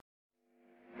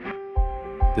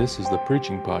This is the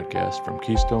preaching podcast from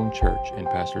Keystone Church and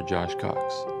Pastor Josh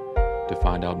Cox. To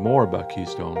find out more about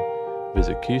Keystone,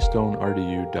 visit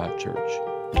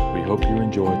KeystoneRDU.church. We hope you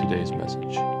enjoy today's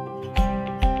message.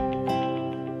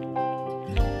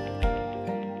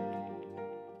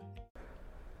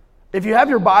 If you have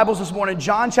your Bibles this morning,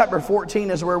 John chapter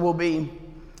 14 is where we'll be.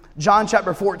 John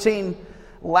chapter 14.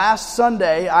 Last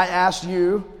Sunday, I asked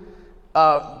you,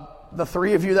 the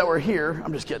three of you that were here,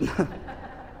 I'm just kidding.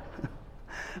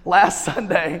 Last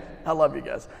Sunday, I love you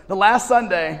guys. The last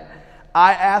Sunday,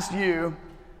 I asked you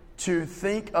to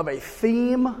think of a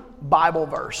theme Bible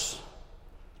verse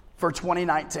for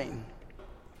 2019.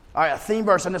 All right, a theme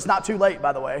verse, and it's not too late,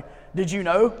 by the way. Did you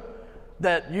know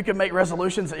that you can make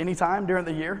resolutions at any time during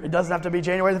the year? It doesn't have to be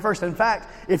January the 1st. In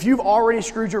fact, if you've already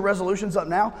screwed your resolutions up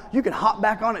now, you can hop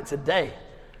back on it today.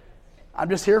 I'm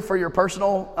just here for your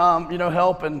personal,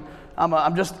 help, and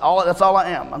that's all I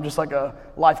am. I'm just like a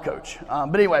life coach.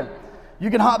 But anyway,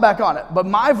 you can hop back on it. But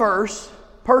my verse,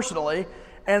 personally,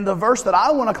 and the verse that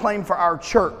I want to claim for our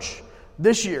church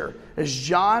this year is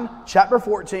John chapter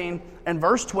 14 and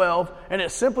verse 12. And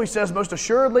it simply says, "Most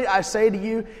assuredly I say to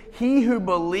you, he who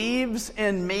believes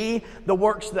in me, the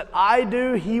works that I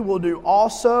do, he will do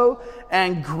also.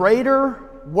 And greater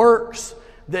works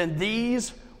than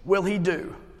these will he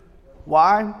do."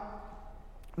 Why?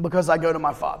 Because I go to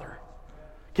my Father.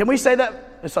 Can we say that?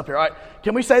 It's up here, all right.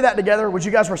 Can we say that together? Would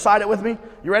you guys recite it with me?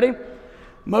 You ready?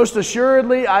 "Most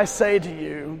assuredly I say to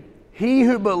you, he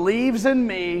who believes in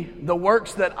me, the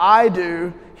works that I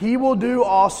do, he will do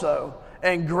also.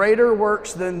 And greater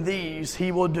works than these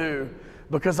he will do,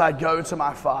 because I go to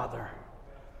my Father."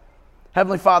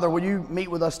 Heavenly Father, will you meet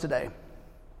with us today?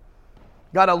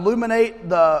 God, illuminate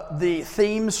the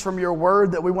themes from your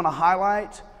word that we want to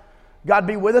highlight. God,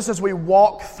 be with us as we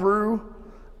walk through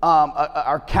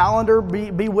our calendar.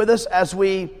 Be with us as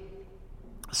we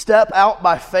step out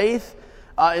by faith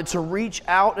and to reach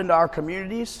out into our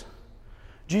communities.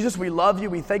 Jesus, we love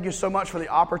you. We thank you so much for the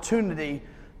opportunity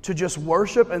to just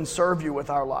worship and serve you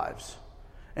with our lives.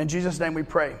 In Jesus' name we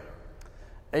pray.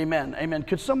 Amen. Amen.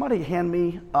 Could somebody hand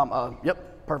me,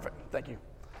 yep, perfect. Thank you.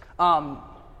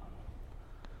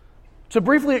 To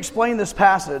briefly explain this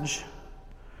passage,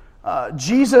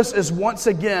 Jesus is once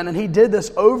again, and he did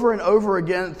this over and over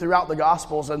again throughout the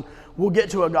Gospels, and we'll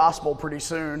get to a gospel pretty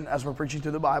soon as we're preaching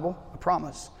through the Bible. I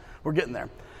promise. We're getting there.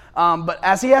 But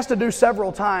as he has to do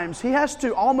several times, he has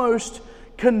to almost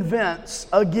convince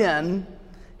again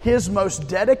his most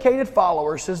dedicated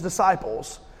followers, his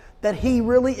disciples, that he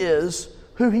really is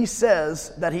who he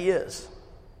says that he is.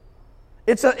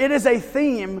 It is a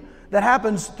theme that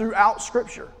happens throughout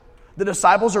Scripture. The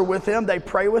disciples are with him. They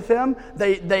pray with him.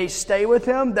 They stay with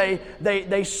him.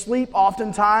 They sleep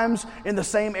oftentimes in the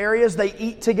same areas. They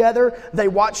eat together. They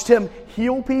watched him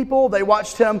heal people. They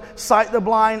watched him sight the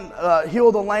blind,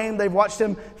 heal the lame. They've watched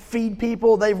him feed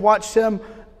people. They've watched him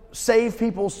save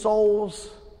people's souls.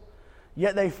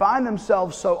 Yet they find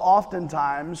themselves so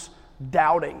oftentimes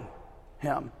doubting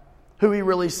him, who he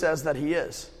really says that he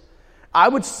is. I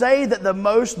would say that the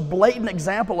most blatant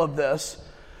example of this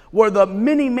were the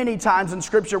many, many times in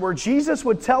Scripture where Jesus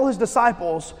would tell his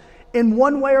disciples in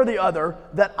one way or the other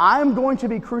that I'm going to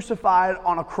be crucified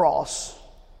on a cross,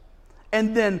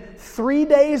 and then 3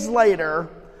 days later,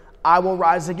 I will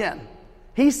rise again.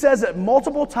 He says it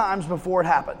multiple times before it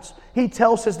happens. He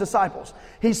tells his disciples.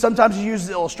 Sometimes he uses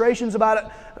illustrations about it.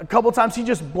 A couple times he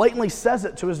just blatantly says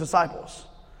it to his disciples.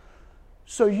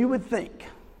 So you would think,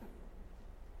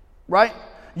 right?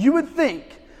 You would think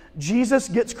Jesus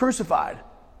gets crucified.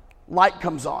 Light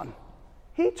comes on.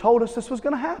 He told us this was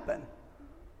going to happen.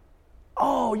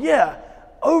 Oh, yeah.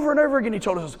 Over and over again, he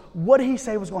told us this. What did he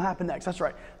say was going to happen next? That's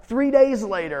right. 3 days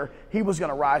later, he was going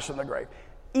to rise from the grave.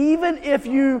 Even if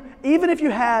you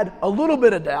had a little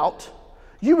bit of doubt,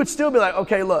 you would still be like,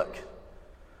 okay, look,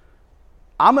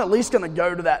 I'm at least going to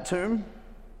go to that tomb.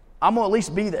 I'm going to at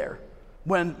least be there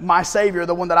when my Savior,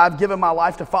 the one that I've given my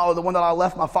life to follow, the one that I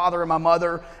left my father and my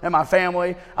mother and my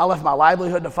family, I left my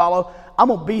livelihood to follow, I'm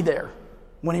going to be there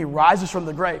when he rises from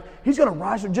the grave. He's going to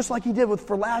rise just like he did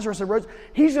for Lazarus.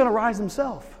 He's going to rise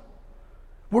himself.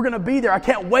 We're going to be there. I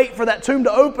can't wait for that tomb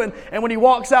to open, and when he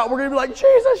walks out, we're going to be like,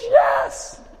 Jesus,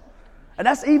 yes! And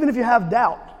that's even if you have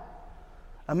doubt.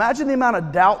 Imagine the amount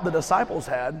of doubt the disciples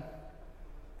had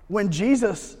when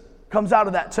Jesus comes out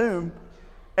of that tomb.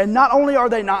 And not only are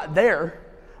they not there,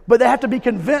 but they have to be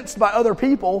convinced by other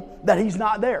people that he's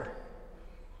not there.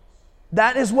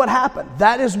 That is what happened.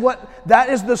 That is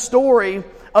the story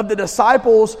of the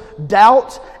disciples'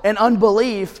 doubt and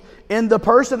unbelief in the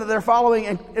person that they're following.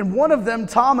 And one of them,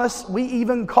 Thomas, we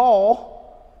even call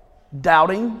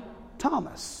Doubting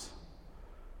Thomas.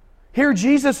 Here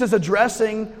Jesus is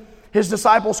addressing his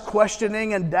disciples'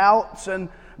 questioning and doubts. And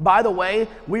by the way,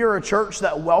 we are a church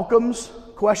that welcomes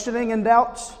questioning and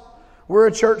doubts. We're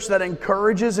a church that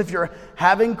encourages, if you're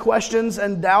having questions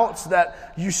and doubts,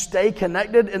 that you stay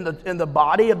connected in the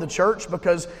body of the church,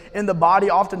 because in the body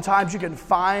oftentimes you can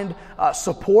find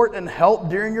support and help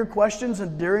during your questions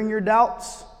and during your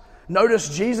doubts. Notice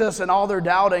Jesus, in all their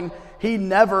doubting, he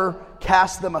never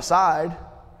cast them aside.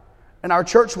 And our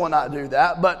church will not do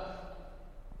that. But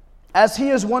as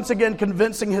he is once again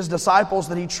convincing his disciples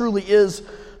that he truly is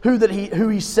who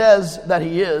he says that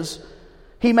he is,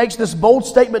 he makes this bold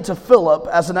statement to Philip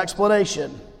as an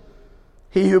explanation.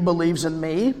 He who believes in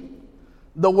me,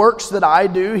 the works that I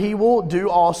do, he will do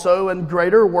also, and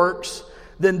greater works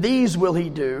than these will he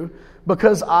do,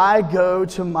 because I go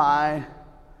to my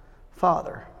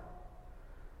Father.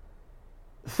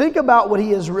 Think about what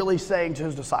he is really saying to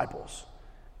his disciples.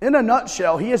 In a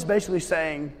nutshell, he is basically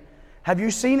saying, have you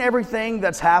seen everything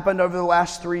that's happened over the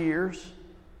last 3 years?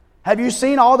 Have you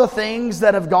seen all the things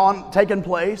that have taken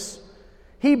place?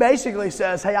 He basically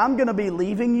says, hey, I'm going to be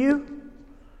leaving you,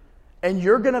 and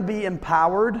you're going to be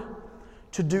empowered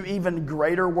to do even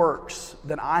greater works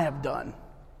than I have done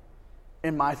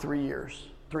in my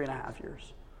 3.5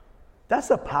 years. That's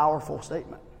a powerful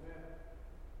statement.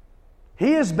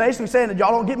 He is basically saying that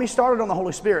y'all don't get me started on the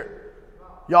Holy Spirit.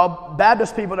 Y'all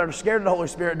Baptist people that are scared of the Holy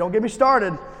Spirit, don't get me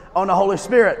started on the Holy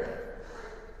Spirit.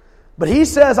 But he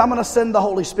says, I'm going to send the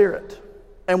Holy Spirit.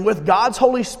 And with God's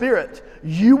Holy Spirit,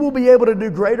 you will be able to do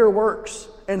greater works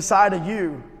inside of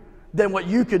you than what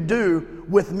you could do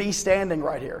with me standing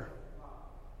right here.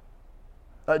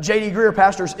 J.D. Greear,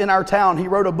 pastors in our town, he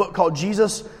wrote a book called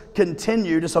Jesus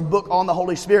Continued. It's a book on the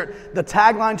Holy Spirit. The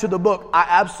tagline to the book, I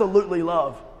absolutely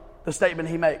love the statement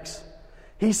he makes.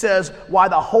 He says, why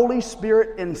the Holy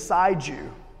Spirit inside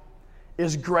you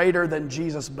is greater than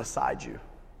Jesus beside you.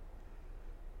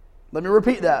 Let me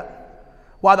repeat that.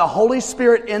 Why the Holy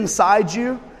Spirit inside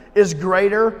you is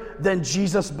greater than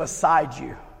Jesus beside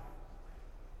you.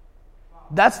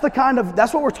 That's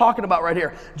what we're talking about right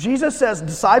here. Jesus says,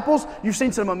 disciples, you've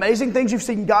seen some amazing things. You've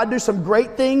seen God do some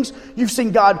great things. You've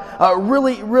seen God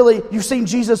you've seen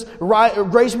Jesus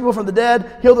raise people from the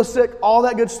dead, heal the sick, all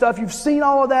that good stuff. You've seen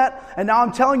all of that. And now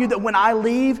I'm telling you that when I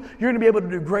leave, you're going to be able to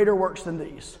do greater works than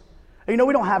these. And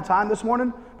we don't have time this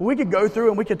morning, but we could go through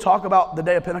and we could talk about the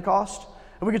day of Pentecost.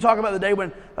 And we could talk about the day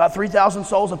when 3,000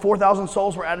 souls and 4,000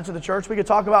 souls were added to the church. We could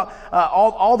talk about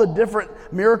all the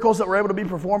different miracles that were able to be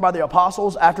performed by the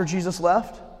apostles after Jesus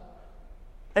left.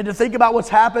 And to think about what's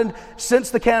happened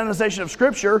since the canonization of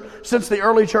Scripture, since the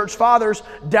early church fathers,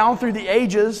 down through the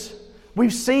ages.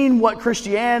 We've seen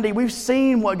we've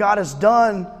seen what God has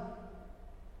done.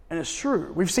 And it's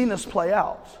true. We've seen this play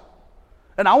out.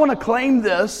 And I want to claim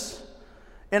this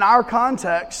in our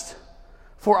context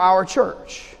for our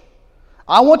church.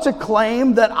 I want to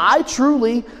claim that I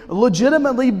truly,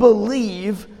 legitimately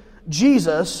believe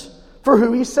Jesus for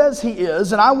who he says he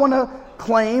is. And I want to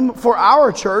claim for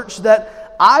our church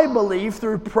that I believe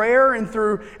through prayer and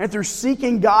through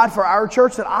seeking God for our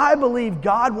church, that I believe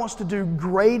God wants to do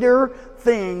greater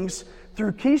things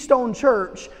through Keystone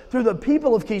Church, through the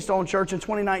people of Keystone Church in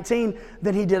 2019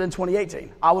 than he did in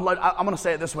 2018. I'm going to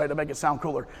say it this way to make it sound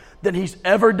cooler, than he's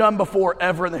ever done before,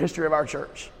 ever in the history of our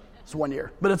church. It's 1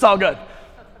 year, but it's all good.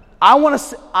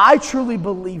 I truly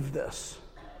believe this.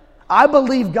 I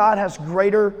believe God has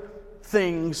greater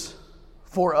things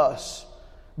for us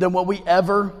than what we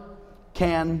ever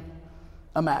can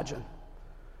imagine.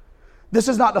 This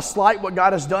is not to slight what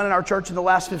God has done in our church in the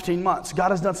last 15 months.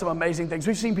 God has done some amazing things.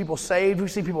 We've seen people saved.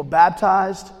 We've seen people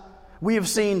baptized. We have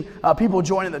seen people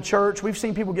joining the church. We've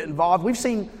seen people get involved. We've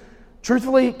seen,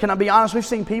 truthfully, can I be honest, we've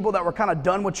seen people that were kind of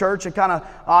done with church and kind of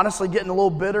honestly getting a little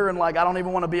bitter and like, I don't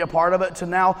even want to be a part of it, to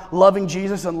now loving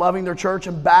Jesus and loving their church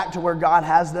and back to where God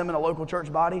has them in a local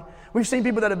church body. We've seen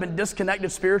people that have been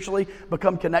disconnected spiritually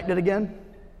become connected again,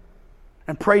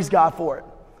 and praise God for it.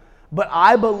 But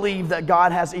I believe that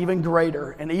God has even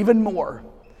greater and even more.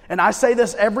 And I say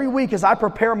this every week as I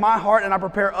prepare my heart and I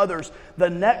prepare others. The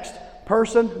next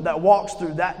person that walks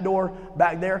through that door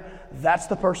back there, that's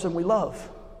the person we love.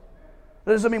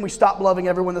 That doesn't mean we stop loving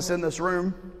everyone that's in this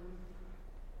room.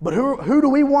 But who do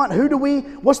we want?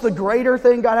 What's the greater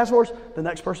thing God has for us? The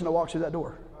next person that walks through that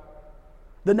door.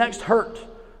 The next hurt.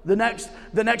 The next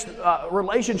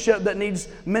relationship that needs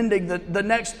mending, the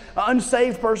next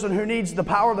unsaved person who needs the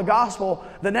power of the gospel,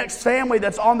 the next family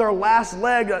that's on their last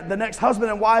leg, the next husband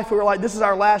and wife who are like, this is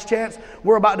our last chance,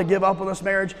 we're about to give up on this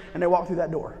marriage, and they walk through that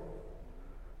door.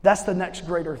 That's the next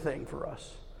greater thing for us.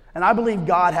 And I believe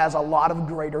God has a lot of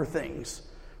greater things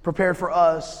prepared for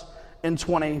us in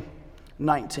 2019.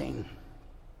 19.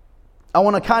 I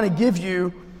want to kind of give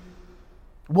you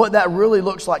what that really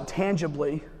looks like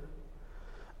tangibly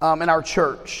in our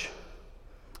church.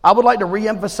 I would like to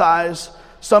reemphasize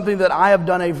something that I have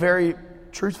done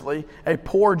truthfully, a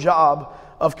poor job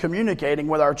of communicating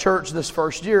with our church this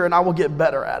first year, and I will get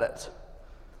better at it.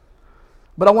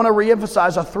 But I want to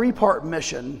reemphasize a 3-part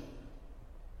mission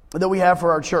that we have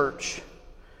for our church.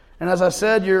 And as I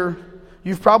said,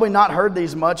 you've probably not heard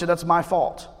these much, and that's my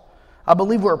fault. I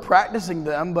believe we're practicing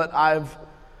them, but I've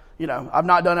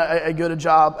not done as good a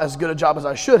job as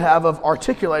I should have of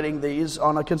articulating these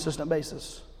on a consistent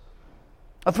basis.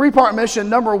 A 3-part mission.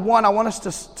 Number 1, I want us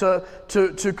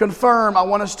to confirm, I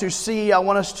want us to see, I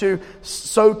want us to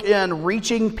soak in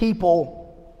reaching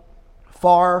people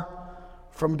far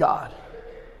from God.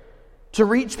 To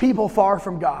reach people far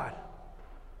from God.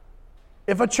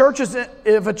 If a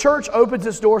church opens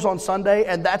its doors on Sunday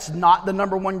and that's not the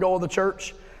number 1 goal of the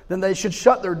church, then they should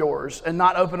shut their doors and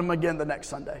not open them again the next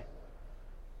Sunday.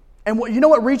 And you know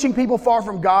what reaching people far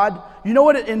from God, you know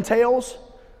what it entails?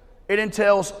 It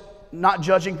entails not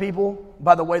judging people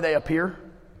by the way they appear.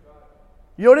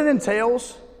 You know what it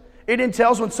entails? It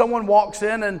entails when someone walks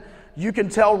in and you can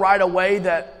tell right away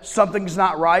that something's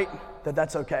not right,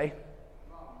 that's okay.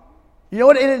 You know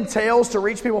what it entails to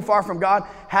reach people far from God?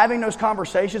 Having those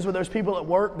conversations with those people at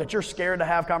work that you're scared to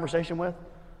have conversation with.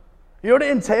 You know what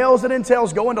it entails? It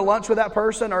entails going to lunch with that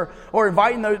person or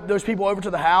inviting those people over to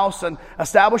the house and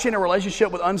establishing a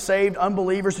relationship with unsaved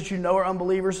unbelievers that you know are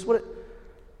unbelievers.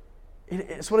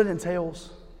 It's what it entails.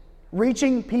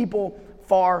 Reaching people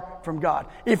far from God.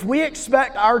 If we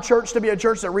expect our church to be a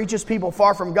church that reaches people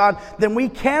far from God, then we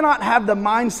cannot have the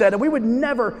mindset, and we would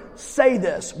never say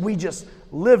this, we just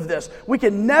live this. We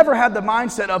can never have the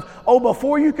mindset of,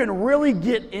 before you can really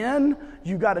get in,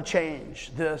 you got to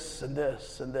change this and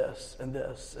this and this and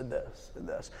this and this and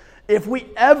this. If we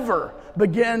ever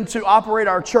begin to operate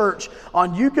our church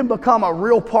on you can become a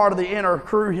real part of the inner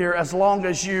crew here as long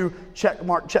as you check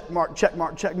mark,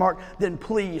 then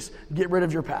please get rid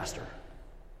of your pastor.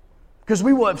 Because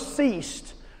we will have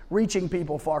ceased reaching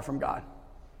people far from God.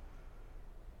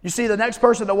 You see, the next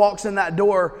person that walks in that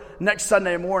door next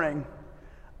Sunday morning,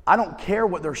 I don't care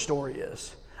what their story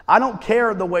is. I don't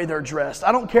care the way they're dressed.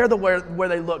 I don't care where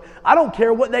they look. I don't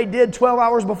care what they did 12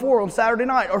 hours before on Saturday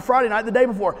night or Friday night the day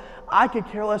before. I could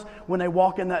care less. When they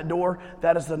walk in that door,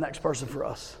 that is the next person for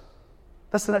us.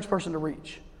 That's the next person to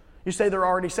reach. You say they're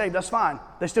already saved. That's fine.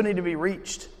 They still need to be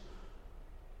reached.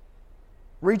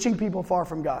 Reaching people far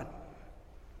from God.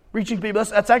 Reaching people.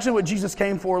 That's actually what Jesus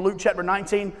came for. Luke chapter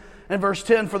 19 and verse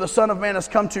 10. For the Son of Man has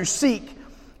come to seek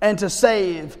and to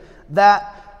save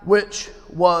that which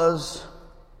was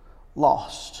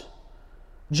lost.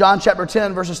 John chapter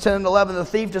 10 verses 10 and 11. The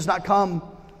thief does not come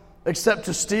except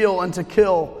to steal and to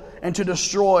kill and to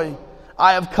destroy.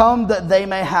 I have come that they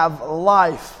may have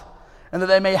life and that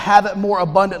they may have it more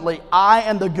abundantly. I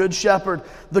am the good shepherd.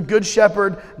 The good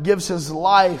shepherd gives his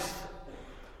life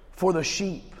for the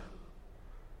sheep.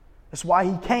 That's why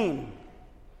he came,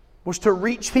 was to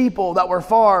reach people that were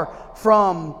far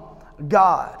from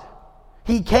God.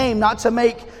 He came not to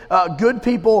make good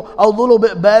people a little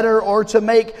bit better or to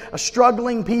make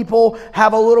struggling people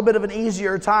have a little bit of an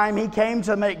easier time. He came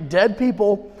to make dead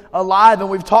people alive, and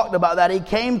we've talked about that. He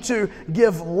came to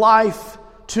give life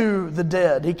to the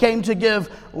dead. He came to give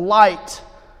light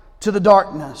to the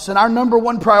darkness. And our number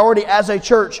 1 priority as a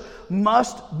church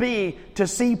must be to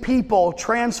see people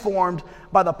transformed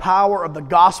by the power of the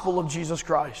gospel of Jesus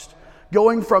Christ.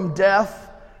 Going from death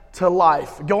to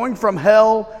life. Going from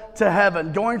hell to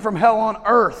heaven. Going from hell on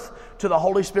earth to the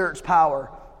Holy Spirit's power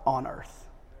on earth.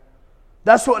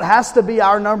 That's what has to be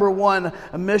our number 1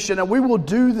 mission. And we will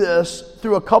do this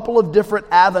through a couple of different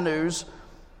avenues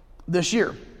this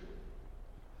year.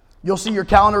 You'll see your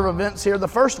calendar of events here. The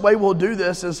first way we'll do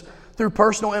this is through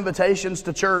personal invitations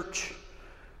to church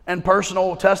and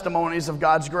personal testimonies of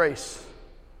God's grace.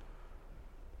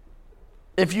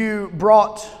 If you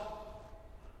brought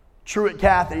Truett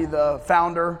Cathy, the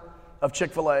founder of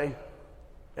Chick-fil-A,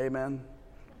 amen.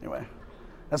 Anyway,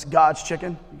 that's God's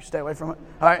chicken. You stay away from it.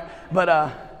 All right.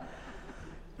 But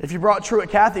if you brought Truett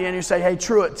Cathy in, you say, hey,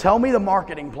 Truett, tell me the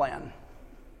marketing plan.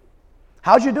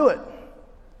 How'd you do it?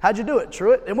 How'd you do it,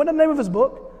 Truett? And what's the name of his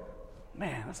book?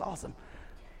 Man, that's awesome.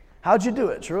 How'd you do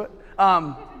it, Truett?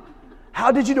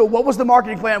 How did you do it? What was the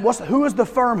marketing plan? Who is the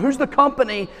firm? Who's the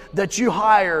company that you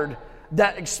hired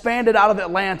that expanded out of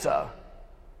Atlanta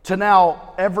to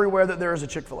now everywhere that there is a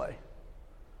Chick-fil-A?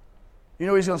 You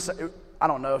know what he's going to say? I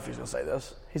don't know if he's going to say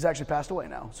this. He's actually passed away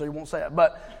now, so he won't say it.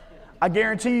 But I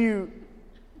guarantee you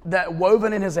that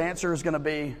woven in his answer is going to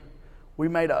be, we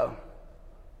made a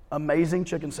amazing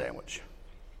chicken sandwich.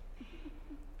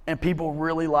 And people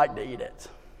really like to eat it.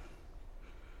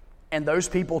 And those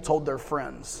people told their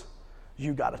friends,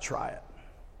 you got to try it.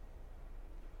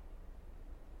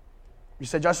 You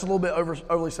say, just a little bit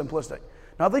overly simplistic.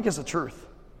 No, I think it's the truth.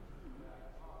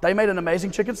 They made an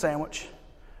amazing chicken sandwich,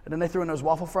 and then they threw in those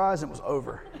waffle fries, and it was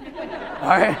over. All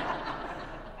right?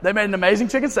 They made an amazing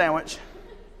chicken sandwich.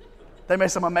 They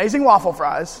made some amazing waffle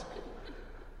fries.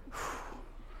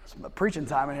 Some preaching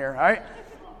time in here, all right?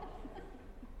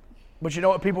 But you know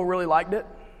what? People really liked it.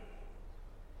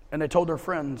 And they told their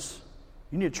friends,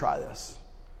 you need to try this.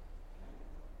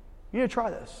 You need to try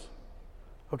this.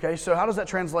 Okay, so how does that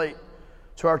translate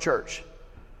to our church?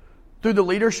 Through the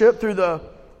leadership, through the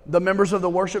members of the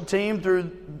worship team,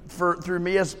 through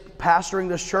me as pastoring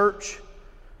this church,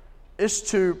 is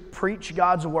to preach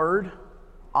God's word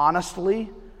honestly,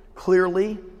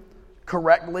 clearly,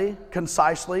 correctly,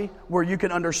 concisely, where you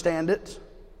can understand it.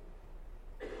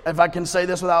 If I can say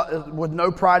this with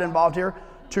no pride involved here,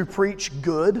 to preach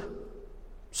good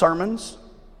sermons.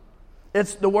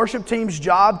 It's the worship team's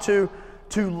job to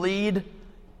lead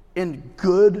in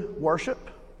good worship,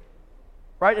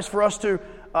 right? It's for us to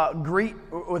greet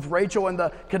with Rachel and the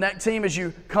Connect team as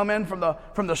you come in from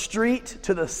the street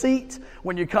to the seat.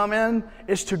 When you come in,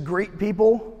 it's to greet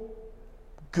people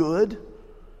good.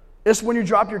 It's when you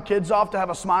drop your kids off to have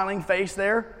a smiling face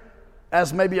there,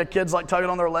 as maybe a kid's like tugging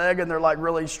on their leg and they're like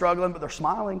really struggling, but they're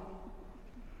smiling.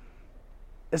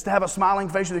 It's to have a smiling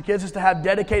face with your kids. It's to have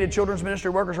dedicated children's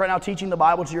ministry workers right now teaching the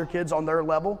Bible to your kids on their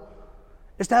level.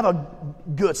 It's to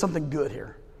have something good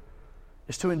here.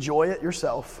 It's to enjoy it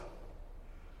yourself.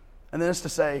 And then it's to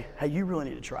say, hey, you really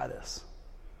need to try this.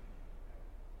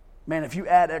 Man, if you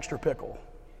add extra pickle,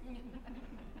 let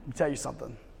me tell you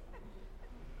something.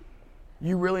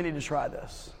 You really need to try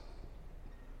this.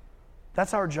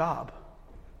 That's our job.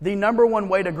 The number one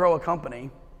way to grow a company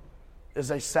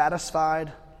is a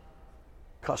satisfied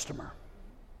customer.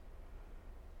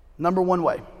 Number one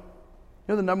way. You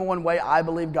know the number one way I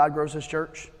believe God grows His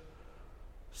church?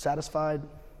 Satisfied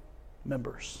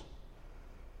members.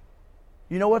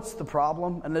 You know what's the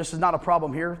problem? And this is not a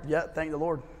problem here yet, thank the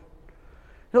Lord. You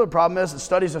know what the problem is? The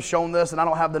studies have shown this, and I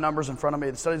don't have the numbers in front of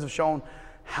me. The studies have shown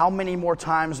how many more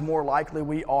times more likely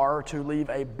we are to leave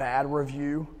a bad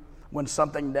review when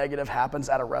something negative happens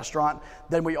at a restaurant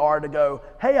than we are to go,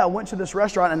 hey, I went to this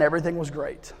restaurant and everything was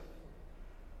great.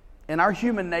 In our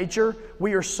human nature,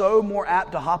 we are so more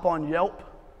apt to hop on Yelp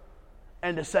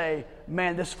and to say,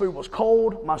 man, this food was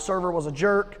cold, my server was a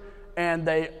jerk, and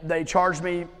they charged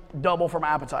me double for my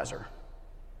appetizer,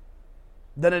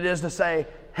 than it is to say,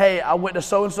 hey, I went to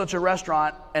so-and-such a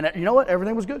restaurant, and you know what?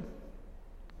 Everything was good.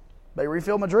 They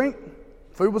refilled my drink.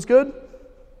 Food was good.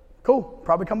 Cool.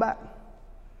 Probably come back.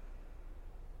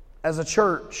 As a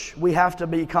church, we have to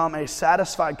become a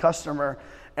satisfied customer,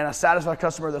 and a satisfied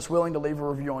customer that's willing to leave a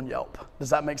review on Yelp. Does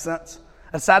that make sense?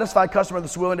 A satisfied customer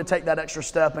that's willing to take that extra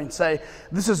step and say,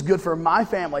 this is good for my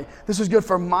family. This is good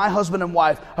for my husband and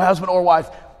wife, a husband or wife.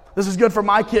 This is good for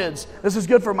my kids. This is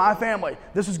good for my family.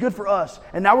 This is good for us.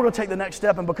 And now we're going to take the next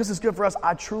step, and because it's good for us,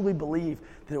 I truly believe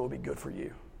that it will be good for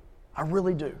you. I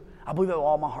really do. I believe that with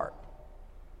all my heart.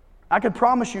 I can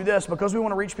promise you this, because we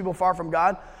want to reach people far from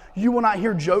God, you will not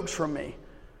hear jokes from me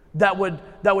that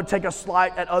would take a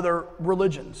slight at other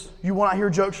religions. You will not hear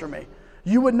jokes from me.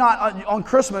 You would not, on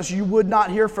Christmas, you would not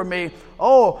hear from me,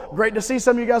 oh, great to see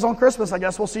some of you guys on Christmas. I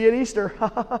guess we'll see you at Easter.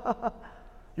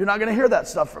 You're not going to hear that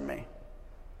stuff from me.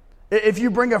 If you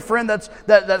bring a friend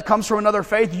that comes from another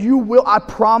faith, you will, I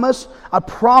promise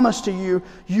to you,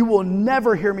 you will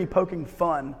never hear me poking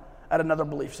fun at another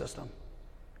belief system.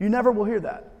 You never will hear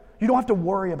that. You don't have to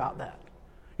worry about that.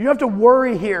 You don't have to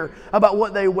worry here about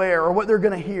what they wear or what they're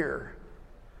going to hear.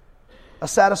 A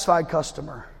satisfied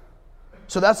customer.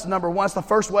 So that's number one. That's the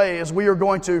first way, is we are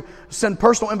going to send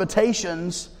personal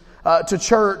invitations to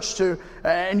church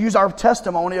and use our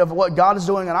testimony of what God is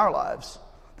doing in our lives.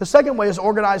 The second way is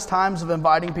organized times of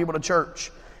inviting people to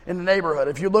church in the neighborhood.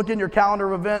 If you look in your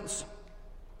calendar of events,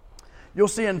 you'll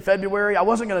see in February, I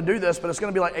wasn't going to do this, but it's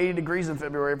going to be like 80 degrees in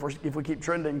February if we keep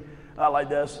trending like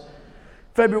this.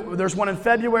 There's one in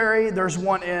February, there's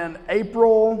one in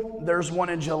April, there's one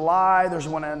in July, there's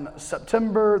one in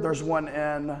September, there's one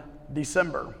in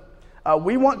December.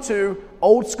 We want to,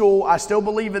 old school, I still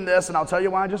believe in this, and I'll tell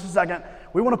you why in just a second.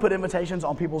 We want to put invitations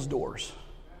on people's doors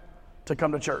to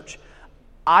come to church.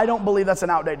 I don't believe that's an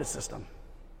outdated system.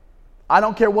 I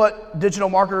don't care what digital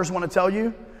marketers want to tell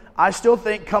you. I still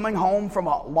think coming home from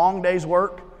a long day's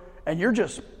work and you're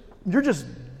just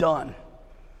done.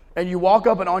 And you walk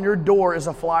up and on your door is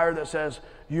a flyer that says,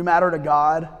 you matter to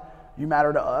God, you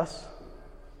matter to us.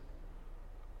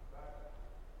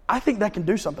 I think that can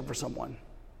do something for someone.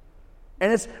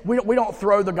 And we don't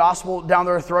throw the gospel down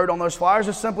their throat on those flyers.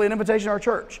 It's simply an invitation to our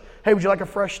church. Hey, would you like a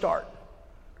fresh start?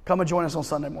 Come and join us on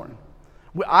Sunday morning.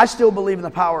 I still believe in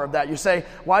the power of that. You say,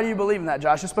 why do you believe in that,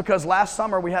 Josh? It's because last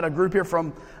summer we had a group here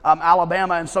from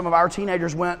Alabama, and some of our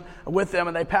teenagers went with them,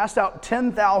 and they passed out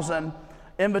 10,000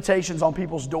 invitations on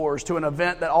people's doors to an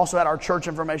event that also had our church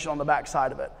information on the back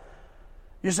side of it.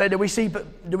 You say, did we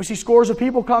see scores of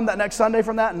people come that next Sunday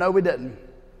from that? No, we didn't.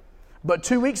 But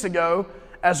 2 weeks ago,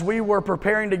 as we were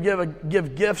preparing to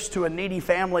give gifts to a needy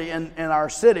family in our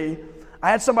city, I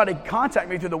had somebody contact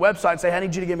me through the website and say, hey, I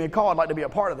need you to give me a call. I'd like to be a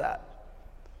part of that.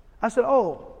 I said,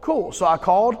 oh, cool. So I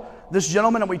called this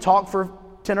gentleman, and we talked for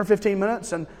 10 or 15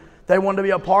 minutes, and they wanted to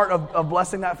be a part of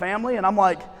blessing that family. And I'm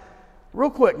like, real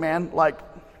quick, man, like,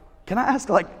 can I ask,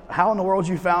 like, how in the world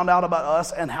you found out about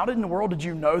us, and how in the world did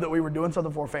you know that we were doing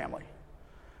something for a family?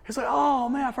 He's like, oh,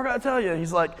 man, I forgot to tell you.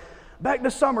 He's like, back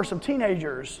this summer, some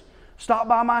teenagers stopped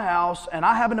by my house, and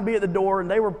I happened to be at the door, and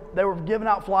they were giving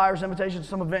out flyers, invitations to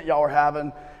some event y'all were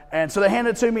having. And so they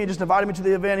handed it to me and just invited me to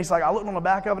the event. He's like, I looked on the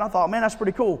back of it, and I thought, man, that's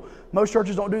pretty cool. Most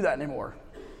churches don't do that anymore.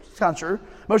 It's kind of true.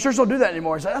 Most churches don't do that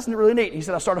anymore. He said, that's really neat. He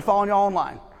said, I started following y'all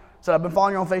online. He said, I've been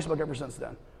following you on Facebook ever since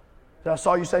then. He said, I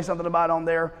saw you say something about it on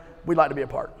there. We'd like to be a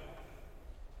part.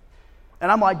 And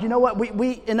I'm like, you know what?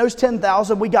 We in those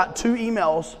 10,000, we got 2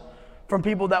 emails from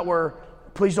people that were,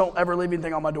 please don't ever leave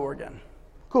anything on my door again.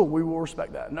 Cool, we will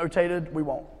respect that. Notated, we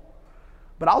won't.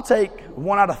 But I'll take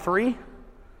 1 out of 3,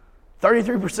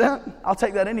 33%. I'll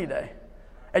take that any day.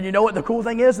 And you know what the cool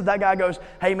thing is? That guy goes,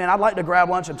 hey man, I'd like to grab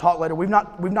lunch and talk later. We've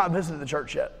not visited the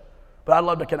church yet, but I'd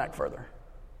love to connect further.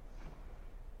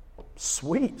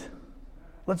 Sweet.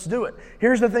 Let's do it.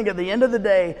 Here's the thing. At the end of the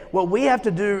day, what we have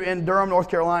to do in Durham, North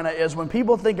Carolina is when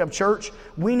people think of church,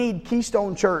 we need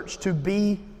Keystone Church to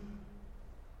be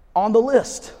on the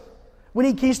list. We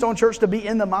need Keystone Church to be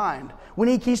in the mind. We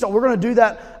need Keystone. We're going to do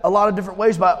that a lot of different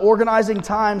ways. By organizing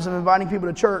times and inviting people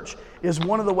to church is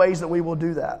one of the ways that we will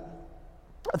do that.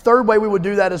 A third way we would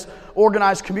do that is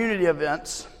organize community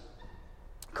events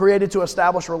created to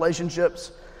establish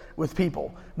relationships with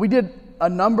people. We did a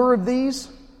number of these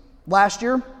last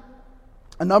year,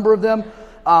 a number of them,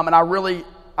 and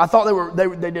I thought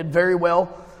they did very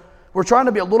well. We're trying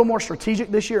to be a little more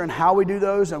strategic this year in how we do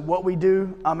those and what we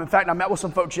do. In fact, I met with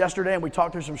some folks yesterday, and we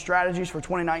talked through some strategies for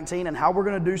 2019 and how we're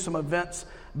going to do some events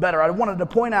better. I wanted to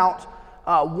point out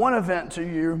one event to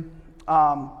you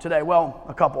today. Well,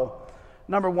 a couple.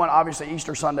 Number one, obviously,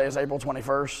 Easter Sunday is April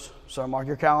 21st, so mark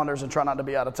your calendars and try not to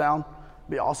be out of town.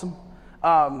 It'll be awesome.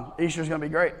 Easter's going to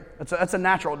be great. It's a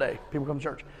natural day. People come to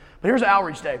church. But here's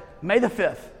Outreach Day, May the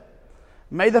 5th.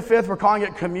 May the 5th, we're calling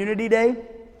it Community Day.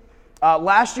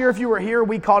 Last year, if you were here,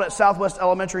 we called it Southwest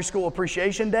Elementary School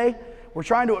Appreciation Day. We're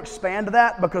trying to expand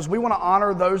that because we want to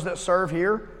honor those that serve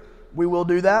here. We will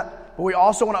do that. But we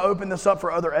also want to open this up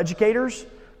for other educators.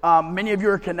 Many of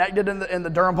you are connected in the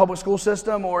Durham public school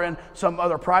system or in some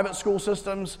other private school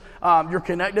systems. You're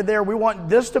connected there. We want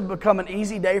this to become an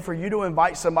easy day for you to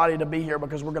invite somebody to be here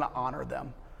because we're going to honor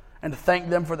them and to thank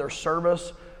them for their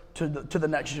service to the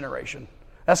next generation.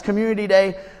 That's Community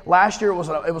Day. Last year it was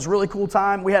a really cool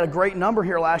time. We had a great number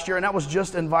here last year, and that was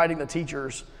just inviting the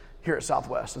teachers here at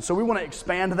Southwest. And so we want to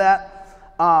expand that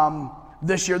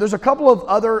this year. There's a couple of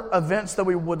other events that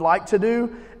we would like to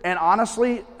do, and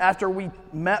honestly, after we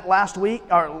met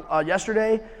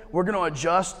yesterday, we're going to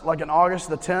adjust, like in August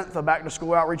the 10th, a back to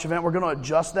school outreach event. We're going to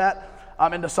adjust that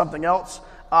into something else.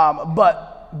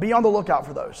 But be on the lookout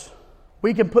for those.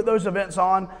 We can put those events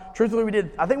on. Truthfully,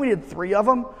 I think we did 3 of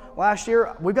them last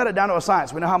year. We've got it down to a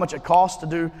science. We know how much it costs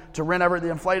to rent over the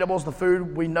inflatables, the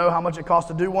food. We know how much it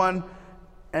costs to do one.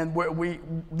 And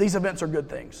these events are good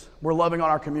things. We're loving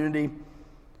on our community,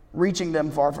 reaching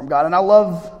them far from God. And I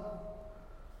love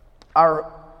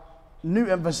our new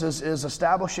emphasis is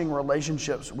establishing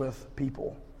relationships with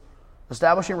people.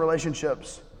 Establishing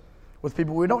relationships with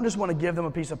people. We don't just want to give them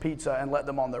a piece of pizza and let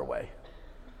them on their way.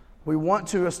 We want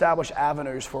to establish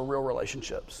avenues for real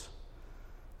relationships.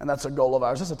 And that's a goal of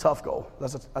ours. That's a tough goal.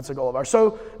 That's a goal of ours.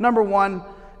 So, number one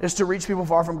is to reach people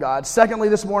far from God. Secondly,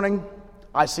 this morning,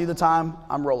 I see the time,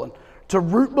 I'm rolling. To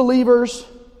root believers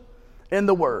in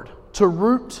the Word. To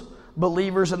root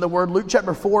believers in the Word. Luke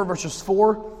chapter 4, verses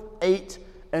 4, 8,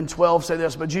 and 12 say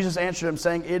this. But Jesus answered him,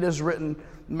 saying, it is written,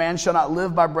 man shall not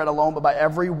live by bread alone, but by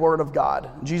every word of God.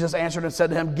 Jesus answered and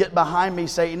said to him, get behind me,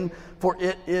 Satan, for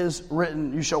it is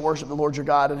written, you shall worship the Lord your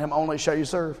God, and him only shall you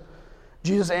serve.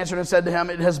 Jesus answered and said to him,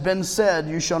 it has been said,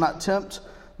 you shall not tempt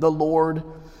the Lord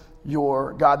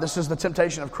your God. This is the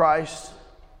temptation of Christ.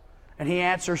 And he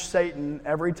answers Satan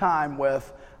every time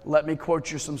with, let me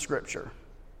quote you some scripture.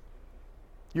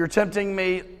 You're tempting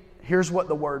me. Here's what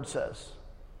the Word says.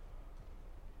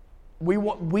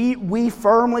 We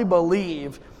firmly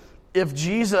believe if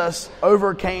Jesus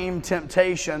overcame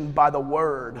temptation by the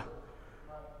Word,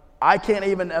 I can't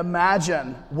even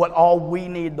imagine what all we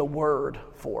need the Word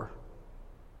for.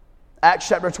 Acts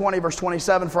chapter 20, verse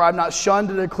 27, for I have not shunned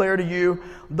to declare to you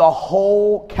the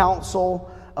whole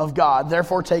counsel of God.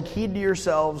 Therefore take heed to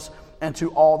yourselves and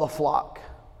to all the flock.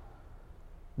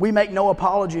 We make no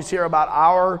apologies here about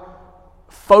our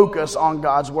focus on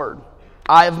God's Word.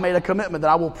 I have made a commitment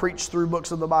that I will preach through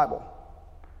books of the Bible.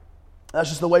 That's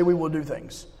just the way we will do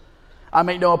things. I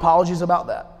make no apologies about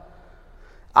that.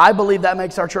 I believe that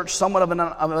makes our church somewhat of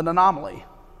an anomaly.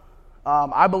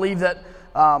 I believe that,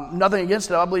 nothing against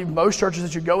it, I believe most churches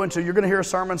that you go into, you're going to hear a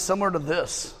sermon similar to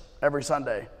this every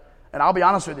Sunday. And I'll be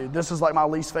honest with you, this is like my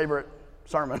least favorite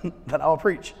sermon that I'll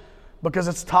preach. Because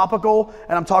it's topical,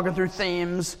 and I'm talking through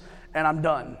themes, and I'm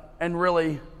done. And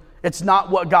really, it's not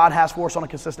what God has for us on a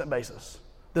consistent basis.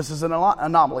 This is an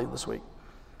anomaly this week.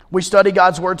 We studied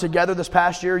God's Word together this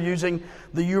past year using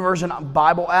the YouVersion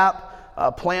Bible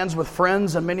app, Plans with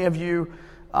Friends, and many of you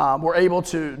were able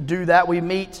to do that. We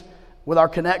meet with our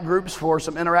Connect groups for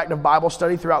some interactive Bible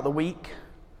study throughout the week.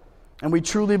 And we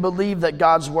truly believe that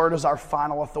God's Word is our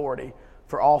final authority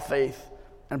for all faith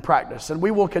and practice. And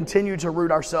we will continue to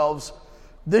root ourselves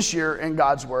this year in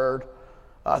God's Word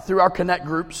through our Connect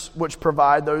groups, which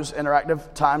provide those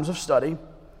interactive times of study.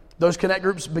 Those Connect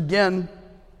groups begin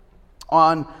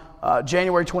on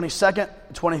January 22nd,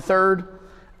 23rd,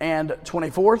 and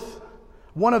 24th.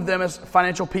 One of them is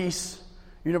Financial Peace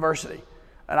University.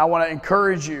 And I want to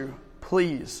encourage you,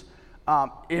 please,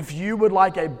 if you would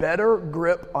like a better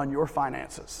grip on your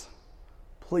finances,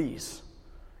 please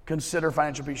consider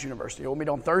Financial Peace University. It will meet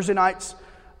on Thursday nights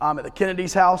at the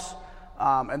Kennedy's house,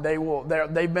 and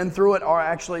they've been through it, are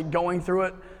actually going through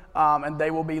it, and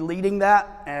they will be leading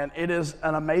that, and it is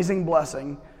an amazing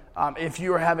blessing. If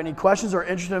you have any questions or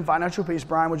interested in financial peace,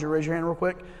 Brian, would you raise your hand real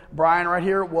quick? Brian right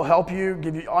here will help you,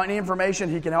 give you any information.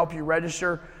 He can help you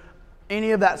register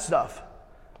any of that stuff.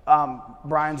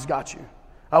 Brian's got you.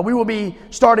 We will be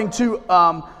starting two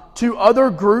other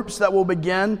groups that will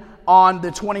begin on the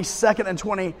 22nd and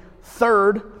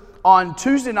 23rd on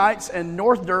Tuesday nights in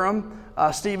North Durham.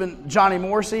 Steve and Johnny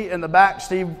Morrissey in the back.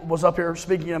 Steve was up here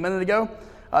speaking a minute ago.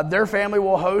 Their family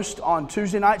will host on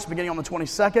Tuesday nights beginning on the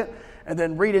 22nd. And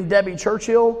then Reed and Debbie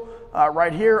Churchill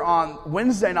right here on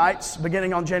Wednesday nights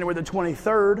beginning on January the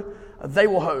 23rd. They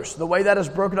will host. The way that is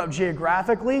broken up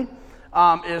geographically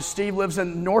is Steve lives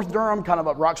in North Durham, kind of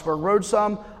up Roxburgh Road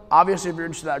some. Obviously, if you're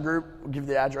interested in that group, we'll give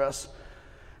you the address.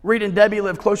 Reed and Debbie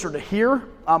live closer to here,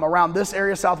 around this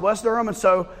area, Southwest Durham. And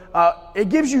so it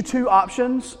gives you two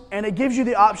options, and it gives you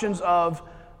the options of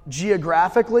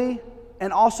geographically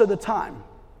and also the time.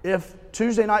 If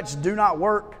Tuesday nights do not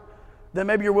work, then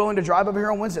maybe you're willing to drive over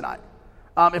here on Wednesday night.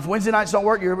 If Wednesday nights don't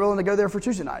work, you're willing to go there for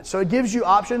Tuesday nights. So it gives you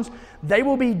options. They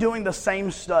will be doing the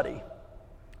same study.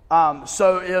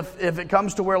 So if it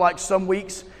comes to where like some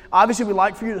weeks, obviously we'd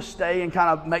like for you to stay and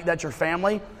kind of make that your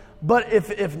family. But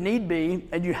if need be,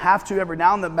 and you have to every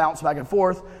now and then bounce back and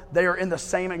forth, they are in the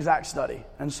same exact study.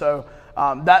 And so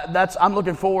I'm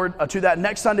looking forward to that.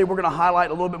 Next Sunday, we're going to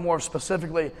highlight a little bit more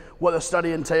specifically what the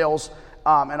study entails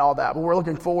and all that. But we're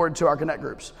looking forward to our Connect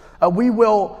groups. We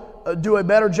will do a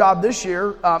better job this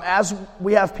year as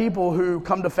we have people who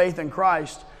come to faith in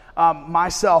Christ.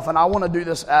 Myself, and I want to do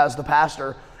this as the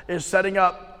pastor, is setting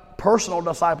up personal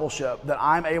discipleship that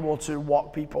I'm able to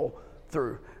walk people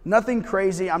through. Nothing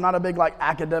crazy. I'm not a big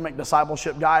academic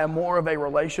discipleship guy. I'm more of a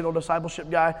relational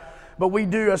discipleship guy. But we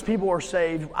do, as people are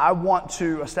saved, I want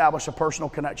to establish a personal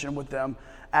connection with them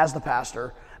as the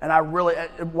pastor. And I really,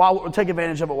 take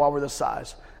advantage of it while we're this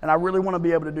size. And I really want to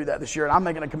be able to do that this year. And I'm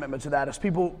making a commitment to that. As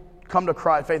people come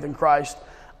to faith in Christ,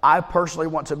 I personally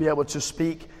want to be able to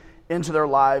speak into their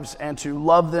lives and to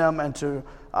love them and to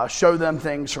show them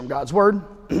things from God's Word.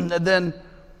 And then,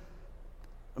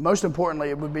 most importantly,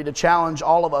 it would be to challenge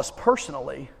all of us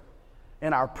personally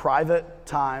in our private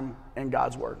time in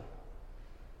God's Word.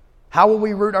 How will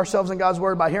we root ourselves in God's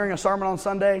Word? By hearing a sermon on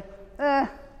Sunday?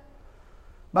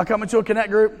 By coming to a Connect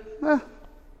group?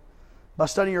 By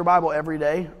studying your Bible every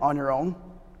day on your own?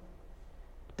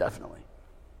 Definitely.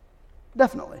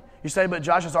 You say, but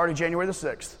Josh, it's already January the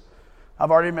 6th.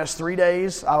 I've already missed 3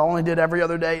 days. I only did every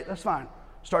other day. That's fine.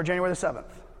 Start January the 7th.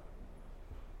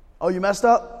 Oh, you messed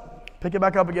up? Pick it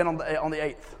back up again on the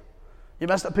 8th. You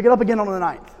messed up? Pick it up again on the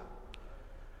 9th.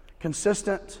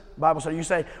 Consistent Bible study. You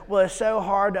say, well, it's so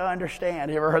hard to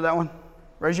understand. You ever heard that one?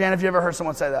 Raise your hand if you ever heard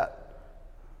someone say that.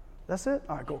 That's it?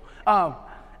 All right, cool.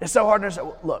 It's so hard to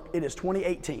understand. Look, it is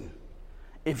 2018.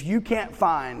 If you can't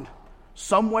find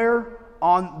somewhere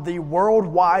on the World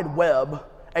Wide Web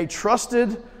a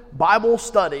trusted Bible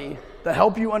study to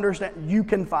help you understand, you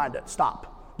can find it.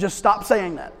 Stop. Just stop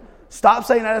saying that. Stop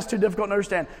saying that it's too difficult to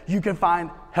understand. You can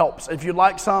find helps. If you'd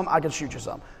like some, I can shoot you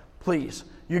some. Please,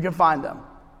 you can find them.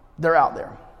 They're out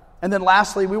there. And then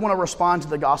lastly, we want to respond to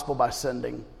the gospel by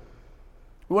sending.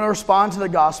 We want to respond to the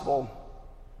gospel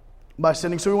by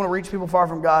sending. So we want to reach people far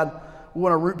from God. We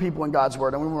want to root people in God's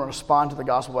word. And we want to respond to the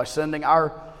gospel by sending.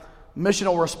 Our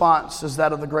missional response is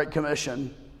that of the Great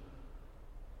Commission.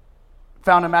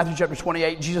 Found in Matthew chapter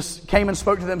 28, Jesus came and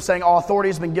spoke to them, saying, all authority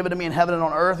has been given to me in heaven and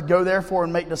on earth. Go therefore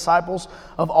and make disciples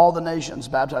of all the nations,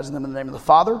 baptizing them in the name of the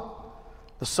Father,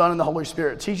 the Son, and the Holy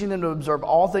Spirit, teaching them to observe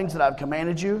all things that I have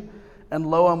commanded you.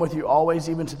 And lo, I'm with you always,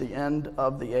 even to the end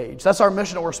of the age. That's our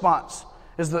missional response,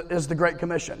 is the Great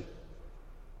Commission.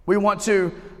 We want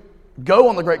to go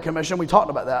on the Great Commission. We talked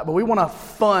about that. But we want to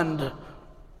fund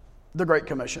the Great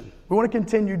Commission. We want to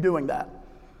continue doing that.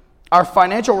 Our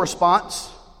financial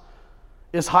response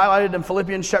is highlighted in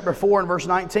Philippians chapter 4 and verse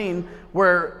 19,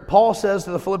 where Paul says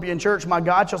to the Philippian church, my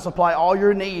God shall supply all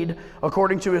your need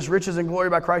according to his riches and glory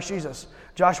by Christ Jesus.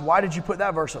 Josh, why did you put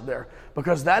that verse up there?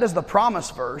 Because that is the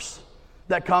promise verse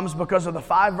that comes because of the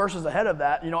 5 verses ahead of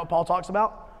that. You know what Paul talks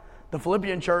about? The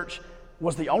Philippian church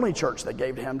was the only church that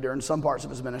gave to him during some parts of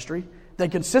his ministry. They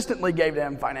consistently gave to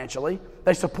him financially.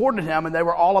 They supported him, and they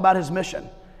were all about his mission.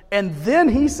 And then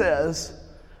he says,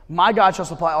 my God shall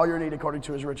supply all your need according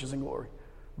to his riches and glory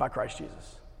by Christ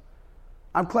Jesus.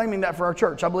 I'm claiming that for our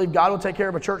church. I believe God will take care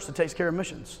of a church that takes care of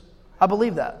missions. I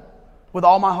believe that with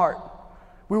all my heart.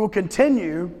 We will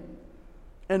continue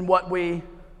in what we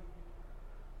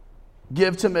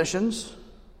give to missions.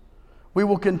 We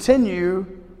will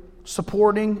continue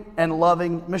supporting and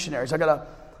loving missionaries. I got a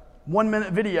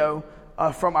 1-minute video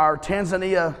from our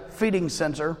Tanzania feeding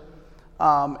center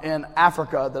in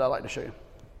Africa that I'd like to show you.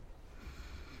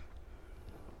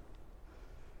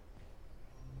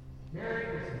 Merry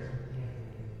Christmas, Anthony.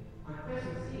 On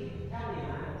Christmas Eve, Kelly and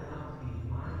I went out to the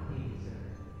Mine Feeding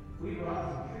Center. We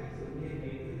brought some treats that we had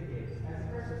made for the kids as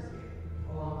a Christmas gift,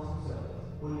 along with some sodas.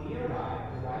 When we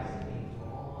arrived, the rice and beans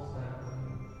were almost done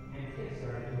cooking, and kids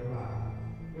started to arrive.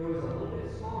 There was a little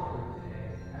bit smaller group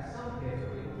today, as some kids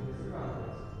were able to visit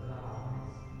relatives for the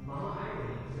holidays. Mama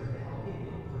Irene served a healthy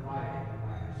meal provided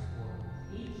by her support.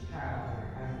 Each child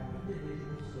here has an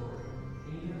individual story,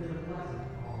 and you have been a blessing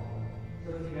to all of them.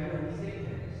 So together we say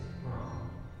thanks from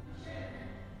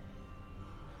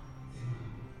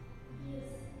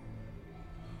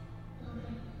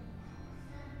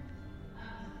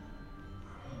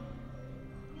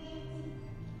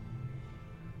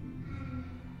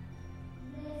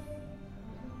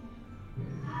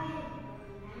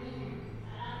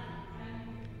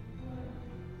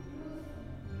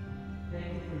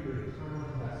thank you for your eternal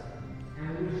blessing, and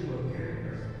we wish you a Merry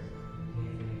Christmas.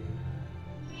 Amen.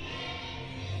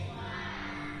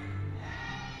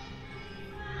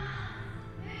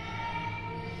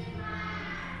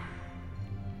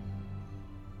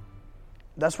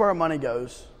 That's where our money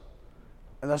goes,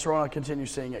 and that's where I want to continue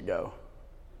seeing it go.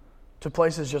 To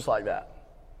places just like that.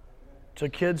 To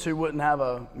kids who wouldn't have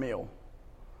a meal,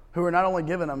 who are not only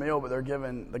given a meal, but they're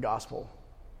given the gospel.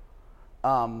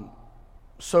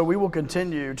 So we will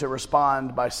continue to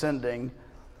respond by sending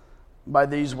by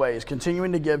these ways,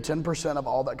 continuing to give 10% of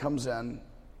all that comes in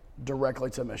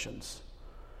directly to missions.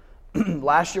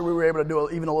 Last year we were able to do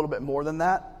even a little bit more than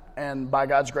that, and by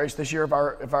God's grace this year, if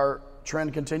our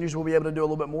trend continues, we'll be able to do a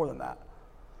little bit more than that.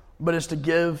 But it's to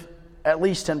give at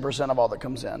least 10% of all that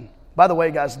comes in. By the way,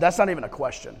 guys, that's not even a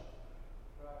question.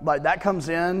 Like, that comes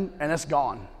in and it's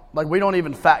gone. Like, we don't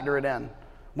even factor it in.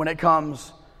 When it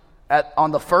comes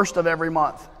on the first of every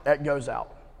month, it goes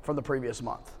out from the previous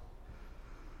month.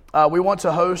 We want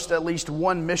to host at least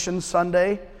one mission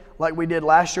Sunday like we did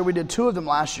last year. We did 2 of them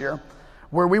last year,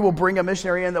 where we will bring a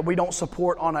missionary in that we don't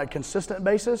support on a consistent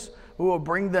basis. We will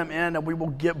bring them in and we will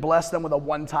bless them with a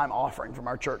one-time offering from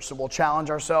our church. So we'll challenge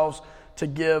ourselves to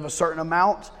give a certain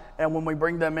amount, and when we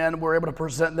bring them in, we're able to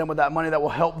present them with that money that will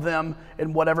help them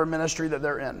in whatever ministry that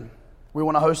they're in. We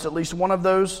want to host at least one of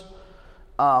those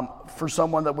for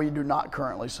someone that we do not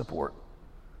currently support.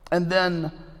 And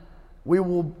then we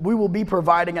will be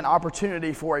providing an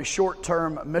opportunity for a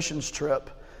short-term missions trip.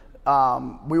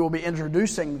 We will be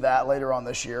introducing that later on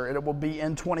this year, and it will be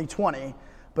in 2020,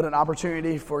 but an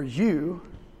opportunity for you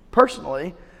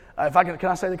personally. If I can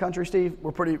I say the country, Steve?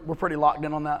 We're pretty locked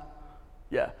in on that.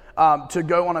 Yeah, to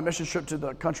go on a mission trip to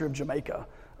the country of Jamaica,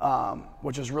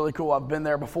 which is really cool. I've been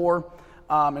there before,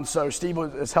 and so Steve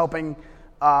is helping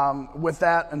with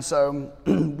that. And so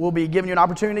we'll be giving you an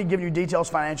opportunity, giving you details,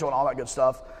 financial, and all that good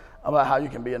stuff about how you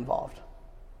can be involved.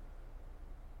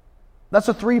 That's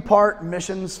a 3-part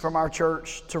missions from our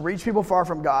church: to reach people far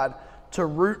from God, to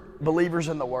root believers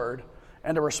in the Word,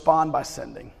 and to respond by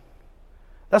sending.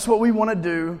 That's what we want to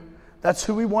do. That's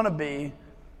who we want to be.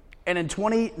 And in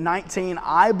 2019,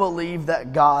 I believe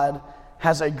that God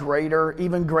has a greater,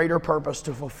 even greater purpose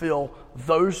to fulfill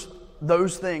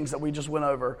those things that we just went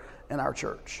over in our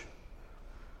church.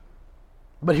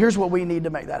 But here's what we need to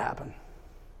make that happen.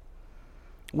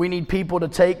 We need people to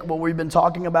take what we've been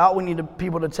talking about. We need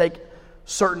people to take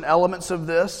certain elements of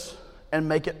this and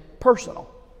make it personal.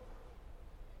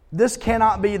 This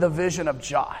cannot be the vision of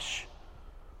Josh.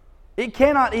 It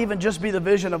cannot even just be the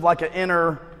vision of like an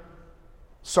inner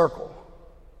circle.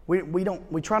 We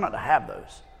try not to have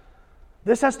those.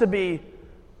 This has to be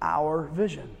our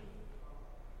vision.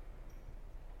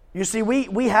 You see,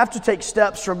 we have to take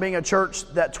steps from being a church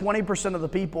that 20% of the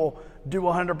people do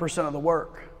 100% of the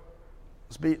work.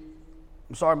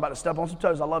 I'm sorry, I'm about to step on some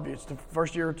toes. I love you. It's the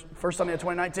first Sunday of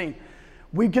 2019.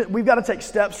 We've got to take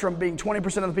steps from being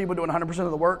 20% of the people doing 100%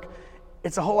 of the work.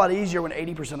 It's a whole lot easier when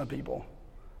 80% of people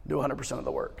do 100% of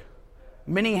the work.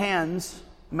 Many hands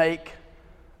make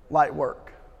light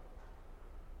work.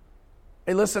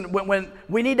 Hey, listen, when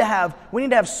we need to have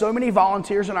so many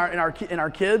volunteers in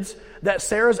our kids that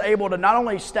Sarah's able to not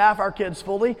only staff our kids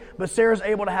fully, but Sarah's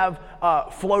able to have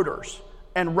floaters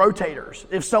and rotators.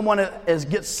 If someone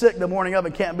gets sick the morning of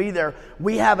and can't be there,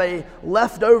 we have a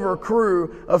leftover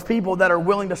crew of people that are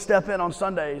willing to step in on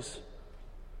Sundays.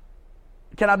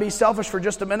 Can I be selfish for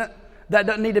just a minute? That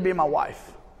doesn't need to be my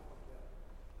wife.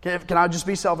 Can I just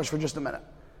be selfish for just a minute?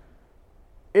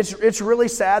 It's really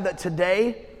sad that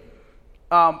today,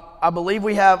 I believe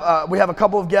we have a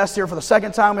couple of guests here for the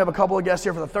second time. We have a couple of guests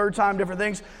here for the third time, different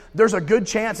things. There's a good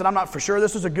chance, and I'm not for sure,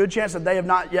 this is a good chance that they have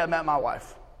not yet met my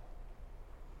wife.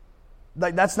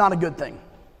 That's not a good thing.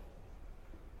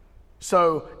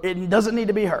 So it doesn't need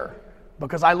to be her,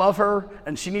 because I love her,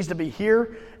 and she needs to be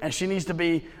here, and she needs to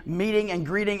be meeting and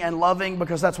greeting and loving,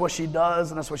 because that's what she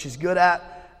does, and that's what she's good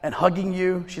at, and hugging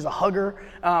you. She's a hugger,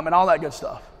 and all that good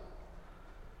stuff.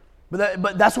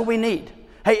 But that's what we need.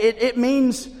 Hey, it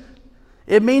means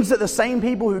that the same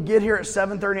people who get here at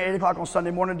 7:30, 8 o'clock on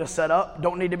Sunday morning to set up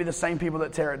don't need to be the same people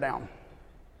that tear it down.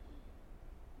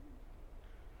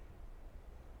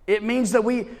 It means that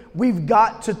we've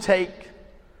got to take,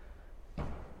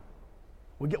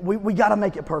 we got to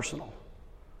make it personal.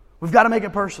 We've got to make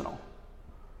it personal.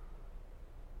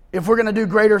 If we're going to do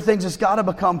greater things, it's got to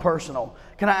become personal.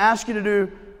 Can I ask you to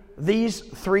do these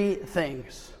 3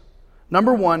 things?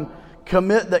 Number 1,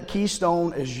 commit that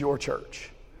Keystone is your church.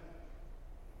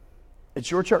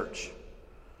 It's your church.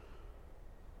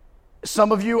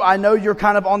 Some of you, I know you're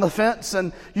kind of on the fence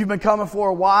and you've been coming for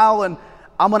a while, and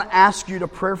I'm going to ask you to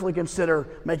prayerfully consider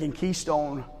making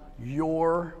Keystone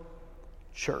your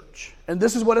church. And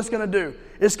this is what it's going to do.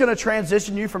 It's going to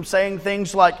transition you from saying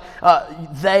things like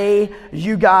they,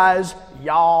 you guys,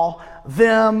 y'all,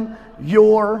 them,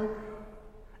 your,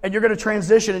 and you're going to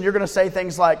transition and you're going to say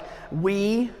things like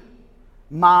we,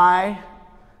 my,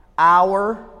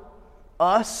 our,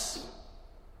 us.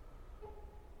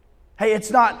 Hey,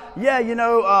 it's not,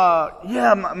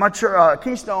 my church,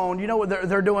 Keystone, you know what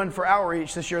they're doing for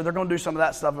outreach this year? They're going to do some of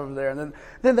that stuff over there. And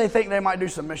then they think they might do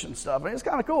some mission stuff. And it's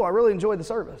kind of cool. I really enjoyed the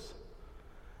service.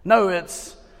 No,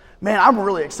 I'm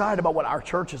really excited about what our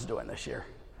church is doing this year.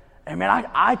 And man,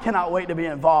 I cannot wait to be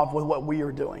involved with what we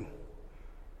are doing.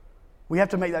 We have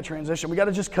to make that transition. We got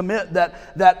to just commit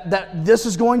that this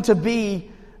is going to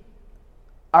be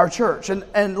our church.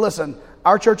 And listen,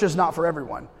 our church is not for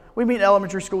everyone. We meet in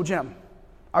elementary school gym.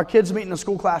 Our kids meet in the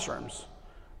school classrooms.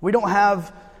 We don't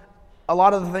have a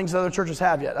lot of the things that other churches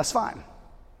have yet. That's fine.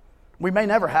 We may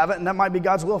never have it, and that might be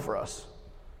God's will for us.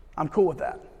 I'm cool with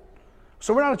that.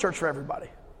 So we're not a church for everybody.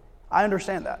 I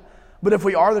understand that. But if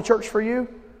we are the church for you,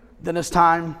 then it's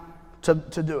time to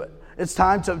do it. It's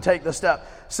time to take the step.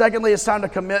 Secondly, it's time to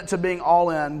commit to being all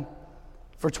in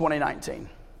for 2019.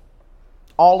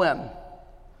 All in.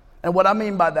 And what I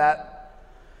mean by that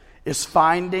is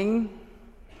finding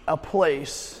a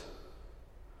place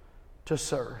to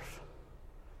serve.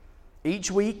 Each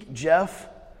week, Jeff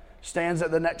stands at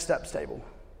the next steps table.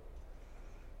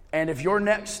 And if your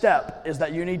next step is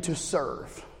that you need to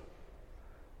serve,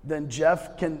 then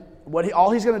Jeff can, all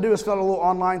he's going to do is fill out a little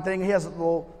online thing. He has a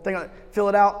little thing, fill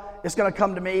it out. It's going to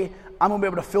come to me. I'm going to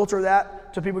be able to filter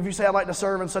that to people. If you say I'd like to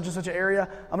serve in such and such an area,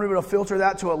 I'm going to be able to filter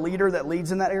that to a leader that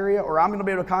leads in that area, or I'm going to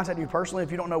be able to contact you personally if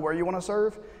you don't know where you want to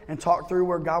serve and talk through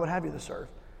where God would have you to serve.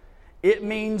 It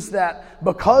means that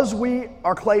because we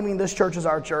are claiming this church as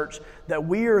our church, that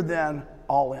we are then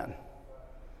all in.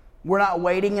 We're not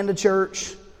waiting into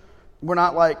church. We're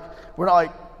not like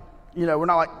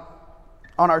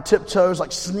on our tiptoes,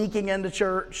 like sneaking into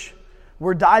church.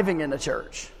 We're diving into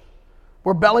church.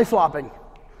 We're belly flopping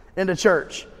into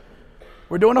church.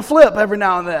 We're doing a flip every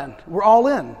now and then. We're all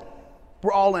in.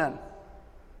 We're all in.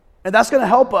 And that's going to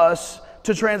help us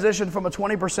to transition from a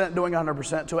 20% doing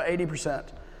 100% to an 80%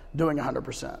 doing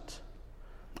 100%.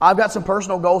 I've got some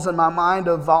personal goals in my mind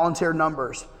of volunteer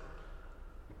numbers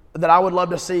that I would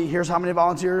love to see. Here's how many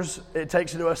volunteers it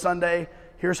takes to do a Sunday.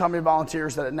 Here's how many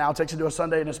volunteers that it now takes to do a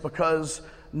Sunday. And it's because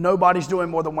nobody's doing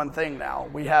more than one thing now.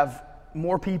 We have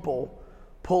more people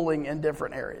pulling in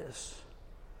different areas.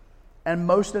 And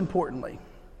most importantly,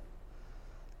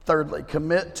 thirdly,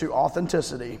 commit to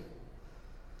authenticity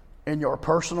in your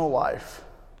personal life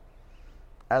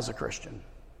as a Christian.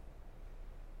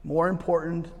 More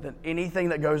important than anything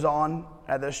that goes on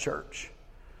at this church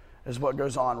is what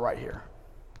goes on right here.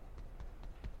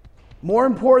 More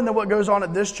important than what goes on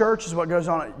at this church is what goes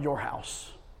on at your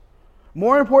house.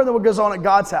 More important than what goes on at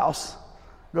God's house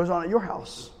goes on at your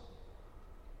house.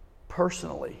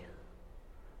 Personally,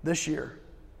 this year,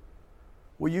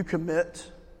 will you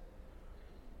commit?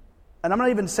 And I'm not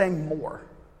even saying more.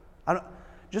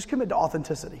 Just commit to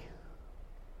authenticity.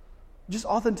 Just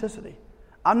authenticity.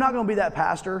 I'm not going to be that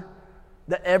pastor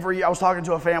that I was talking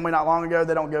to a family not long ago.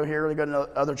 They don't go here. They go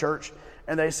to another church.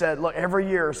 And they said, look, every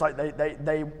year it's like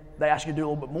they ask you to do a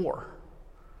little bit more.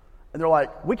 And they're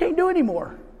like, we can't do any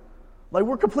more. Like,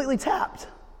 we're completely tapped.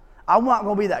 I'm not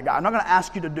going to be that guy. I'm not going to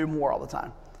ask you to do more all the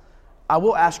time. I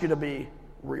will ask you to be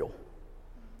real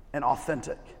and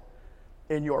authentic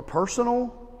in your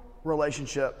personal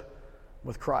relationship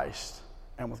with Christ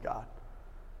and with God.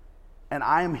 And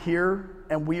I am here,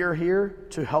 and we are here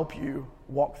to help you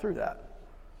walk through that.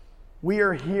 We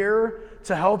are here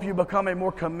to help you become a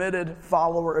more committed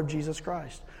follower of Jesus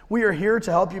Christ. We are here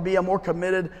to help you be a more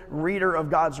committed reader of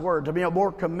God's Word, to be a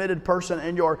more committed person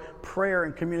in your prayer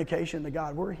and communication to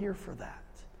God. We're here for that.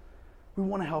 We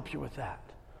want to help you with that.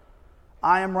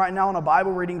 I am right now on a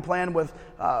Bible reading plan with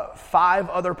 5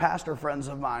 other pastor friends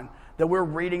of mine that we're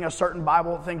reading a certain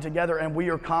Bible thing together, and we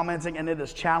are commenting, and it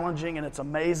is challenging, and it's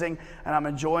amazing, and I'm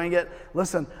enjoying it.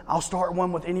 Listen, I'll start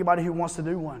one with anybody who wants to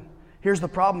do one. Here's the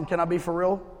problem. Can I be for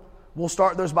real? We'll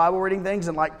start those Bible reading things,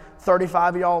 and like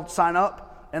 35 of y'all sign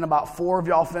up, and about 4 of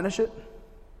y'all finish it.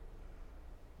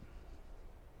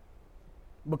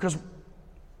 Because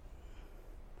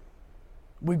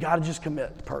we've got to just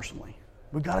commit personally.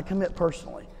 We've got to commit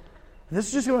personally. This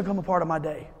is just going to become a part of my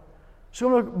day. It's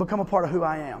going to become a part of who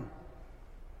I am.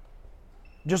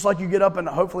 Just like you get up and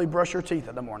hopefully brush your teeth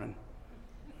in the morning.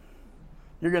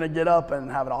 You're going to get up and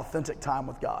have an authentic time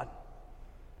with God.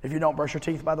 If you don't brush your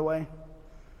teeth, by the way,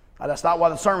 that's not what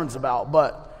the sermon's about,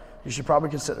 but you should probably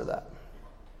consider that.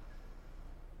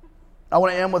 I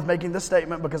want to end with making this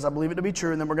statement because I believe it to be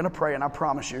true, and then we're going to pray, and I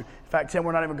promise you. In fact, Tim,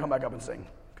 we're not even going to come back up and sing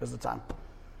because of the time.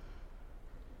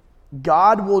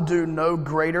 God will do no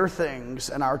greater things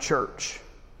in our church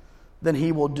than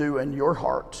He will do in your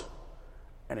heart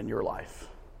and in your life.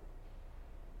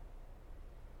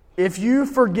 If you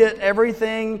forget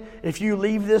everything, if you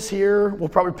leave this here, we'll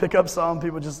probably pick up some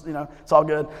people just, it's all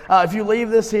good. If you leave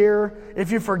this here,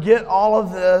 if you forget all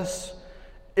of this,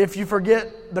 if you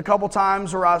forget the couple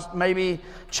times where I was maybe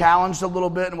challenged a little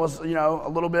bit and was, a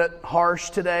little bit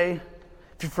harsh today,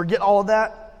 if you forget all of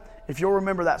that, if you'll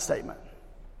remember that statement,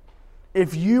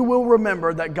 if you will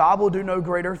remember that God will do no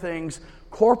greater things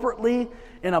corporately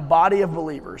in a body of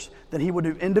believers than He will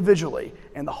do individually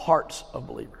in the hearts of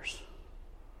believers.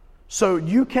 So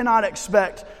you cannot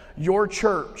expect your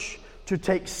church to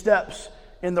take steps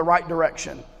in the right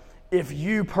direction if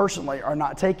you personally are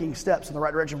not taking steps in the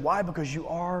right direction. Why? Because you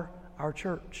are our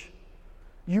church.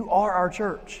 You are our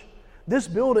church. This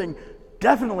building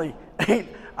definitely ain't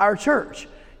our church.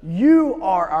 You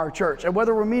are our church. And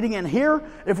whether we're meeting in here,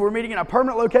 if we're meeting in a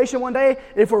permanent location one day,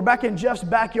 if we're back in Jeff's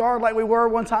backyard like we were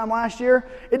one time last year,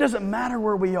 it doesn't matter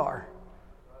where we are.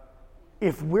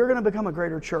 If we're going to become a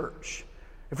greater church,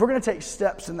 if we're going to take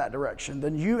steps in that direction,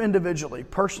 then you individually,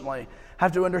 personally,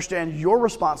 have to understand your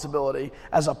responsibility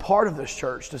as a part of this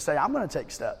church to say, I'm going to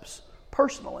take steps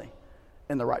personally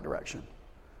in the right direction.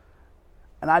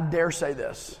 And I dare say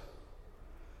this.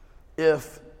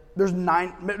 If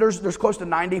there's close to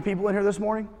 90 people in here this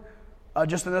morning,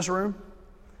 just in this room.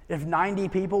 If 90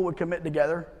 people would commit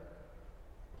together,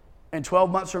 and 12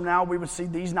 months from now, we would see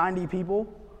these 90 people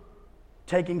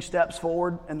taking steps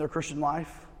forward in their Christian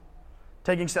life,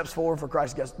 taking steps forward for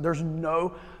Christ's guests.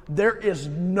 There is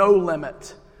no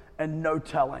limit and no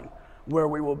telling where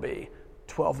we will be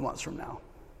 12 months from now.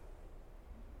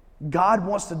 God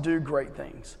wants to do great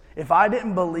things. If I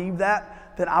didn't believe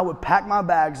that, then I would pack my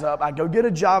bags up. I'd go get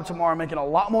a job tomorrow making a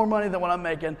lot more money than what I'm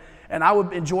making, and I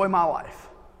would enjoy my life.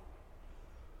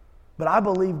 But I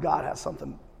believe God has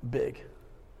something big.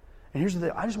 And here's the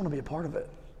thing, I just want to be a part of it.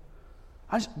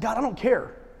 God, I don't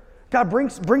care. God,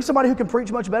 bring somebody who can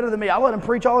preach much better than me. I let him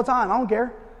preach all the time. I don't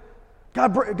care.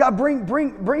 God, bring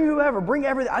whoever, bring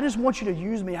everything. I just want you to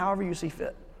use me however you see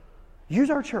fit. Use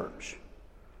our church.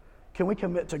 Can we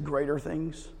commit to greater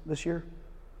things this year?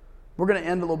 We're going to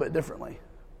end a little bit differently.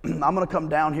 I'm going to come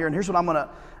down here, and here's what I'm going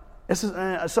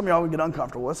to, some of y'all will get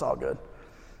uncomfortable. It's all good.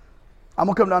 I'm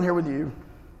going to come down here with you,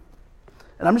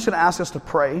 and I'm just going to ask us to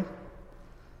pray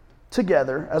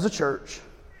together as a church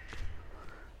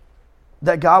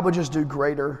that God would just do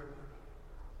greater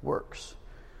works.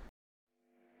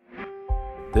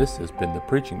 This has been the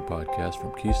Preaching Podcast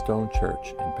from Keystone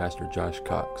Church and Pastor Josh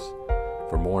Cox.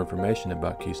 For more information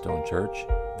about Keystone Church,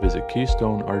 visit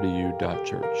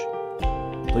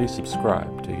keystonerdu.church. Please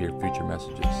subscribe to hear future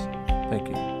messages. Thank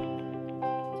you.